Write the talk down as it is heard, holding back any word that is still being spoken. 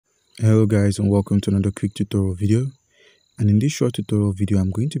Hello guys, and welcome to another quick tutorial video. And in this short tutorial video,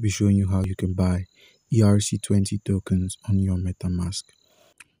 I'm going to be showing you how you can buy ERC20 tokens on your Metamask.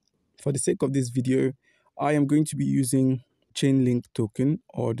 For the sake of this video, I am going to be using Chainlink token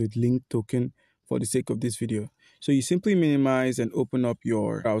or the link token for the sake of this video. So you simply minimize and open up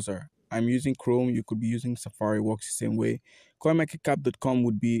your browser. I'm using Chrome, you could be using Safari, works the same way. Coinmarketcap.com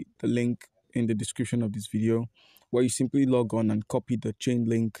would be the link in the description of this video, where you simply log on and copy the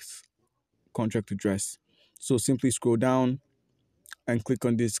Chainlink's contract address. So simply scroll down and click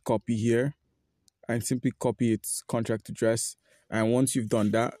on this copy here and simply copy its contract address. And once you've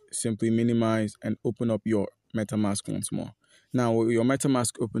done that, simply minimize and open up your MetaMask once more. Now, with your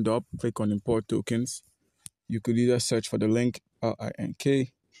MetaMask opened up, click on import tokens. You could either search for the link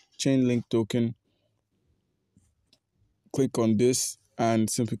LINK, Chainlink token. Click on this and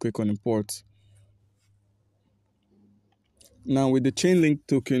simply click on import. Now, with the Chainlink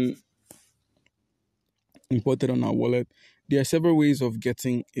token imported on our wallet, there are several ways of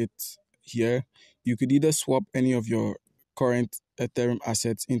getting it here. You could either swap any of your current Ethereum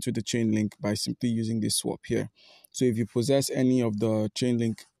assets into the Chainlink by simply using this swap here. So if you possess any of the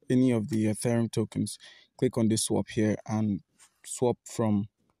Chainlink, any of the Ethereum tokens, click on this swap here and swap from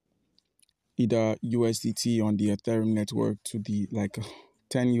either USDT on the Ethereum network to the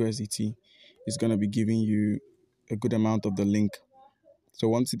 10 USDT. Is going to be giving you a good amount of the link. So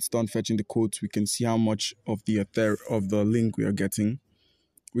once it's done fetching the quotes, we can see how much of the link we are getting,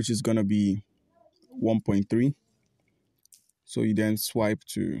 which is going to be 1.3. So you then swipe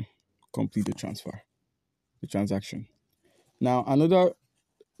to complete the transaction. Now, another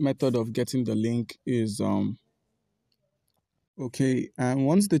method of getting the link is, and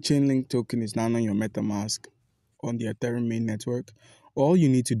once the Chainlink token is now on your MetaMask on the Ethereum main network, all you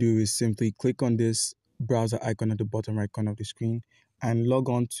need to do is simply click on this browser icon at the bottom right corner of the screen and log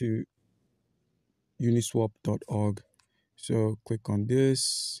on to uniswap.org. So click on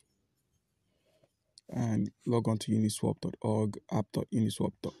this and log on to uniswap.org,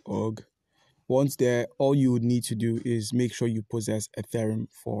 app.uniswap.org. Once there, all you would need to do is make sure you possess Ethereum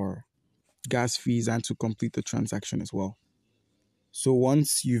for gas fees and to complete the transaction as well. So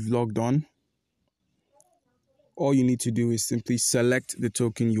once you've logged on, all you need to do is simply select the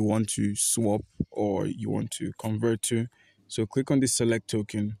token you want to swap or you want to convert to. So click on this select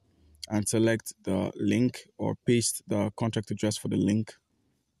token and select the link or paste the contract address for the link.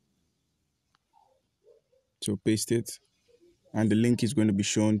 So paste it, and the link is going to be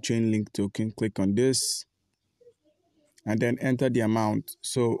shown, Chainlink token. Click on this and then enter the amount.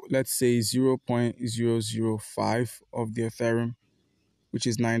 So let's say 0.005 of the Ethereum, which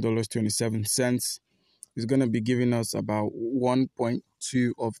is $9.27, is going to be giving us about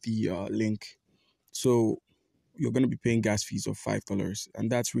 1.2 of the link. So you're going to be paying gas fees of $5, and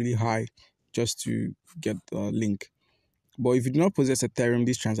that's really high just to get the link. But if you do not possess Ethereum,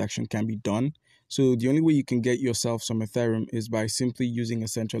 this transaction can be done. So the only way you can get yourself some Ethereum is by simply using a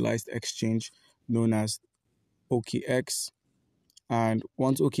centralized exchange known as OKX. And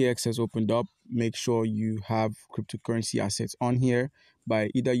once OKX has opened up, make sure you have cryptocurrency assets on here by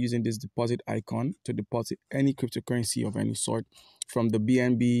either using this deposit icon to deposit any cryptocurrency of any sort, from the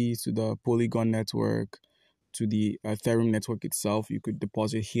BNB to the Polygon network to the Ethereum network itself. You could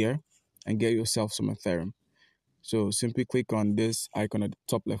deposit here and get yourself some Ethereum. So simply click on this icon at the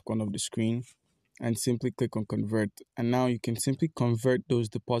top left corner of the screen and simply click on convert. And now you can simply convert those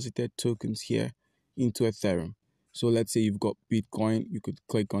deposited tokens here into Ethereum. So let's say you've got Bitcoin, you could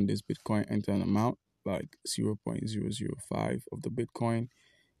click on this Bitcoin, enter an amount like 0.005 of the Bitcoin.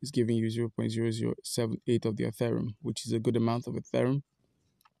 Is giving you 0.0078 of the Ethereum, which is a good amount of Ethereum.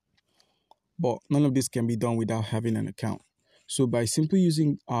 But none of this can be done without having an account. So by simply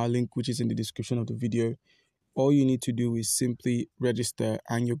using our link, which is in the description of the video, all you need to do is simply register,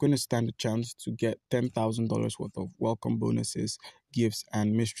 and you're going to stand a chance to get $10,000 worth of welcome bonuses, gifts,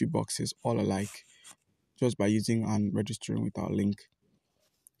 and mystery boxes all alike, just by using and registering with our link.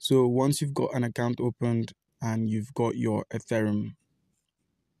 So once you've got an account opened and you've got your Ethereum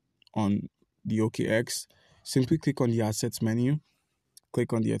on the OKX, simply click on the assets menu,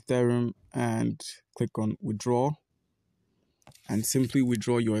 click on the Ethereum and click on withdraw, and simply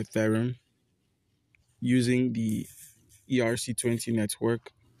withdraw your Ethereum using the ERC20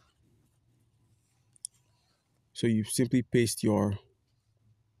 network. So you simply paste your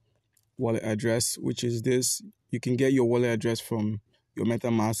wallet address, which is this. You can get your wallet address from your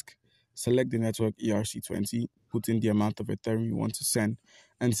MetaMask, select the network ERC20, put in the amount of Ethereum you want to send,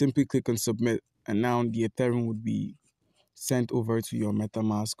 and simply click on submit. And now the Ethereum would be sent over to your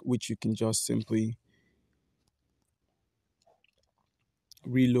MetaMask, which you can just simply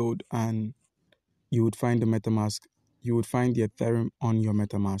reload, and you would find the MetaMask. You would find the Ethereum on your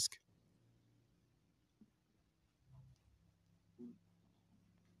MetaMask.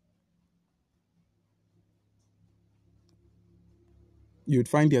 You would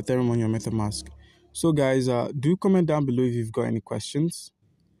find the Ethereum on your MetaMask. So guys, do comment down below if you've got any questions.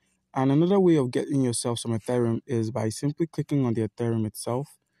 And another way of getting yourself some Ethereum is by simply clicking on the Ethereum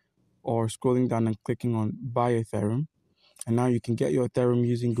itself or scrolling down and clicking on Buy Ethereum. And now you can get your Ethereum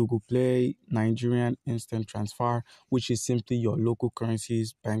using Google Play, Nigerian Instant Transfer, which is simply your local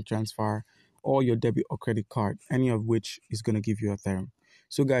currencies, bank transfer, or your debit or credit card, any of which is going to give you Ethereum.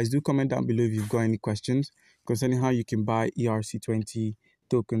 So guys, do comment down below if you've got any questions concerning how you can buy ERC20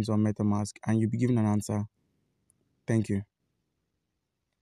 tokens on MetaMask, and you'll be given an answer. Thank you.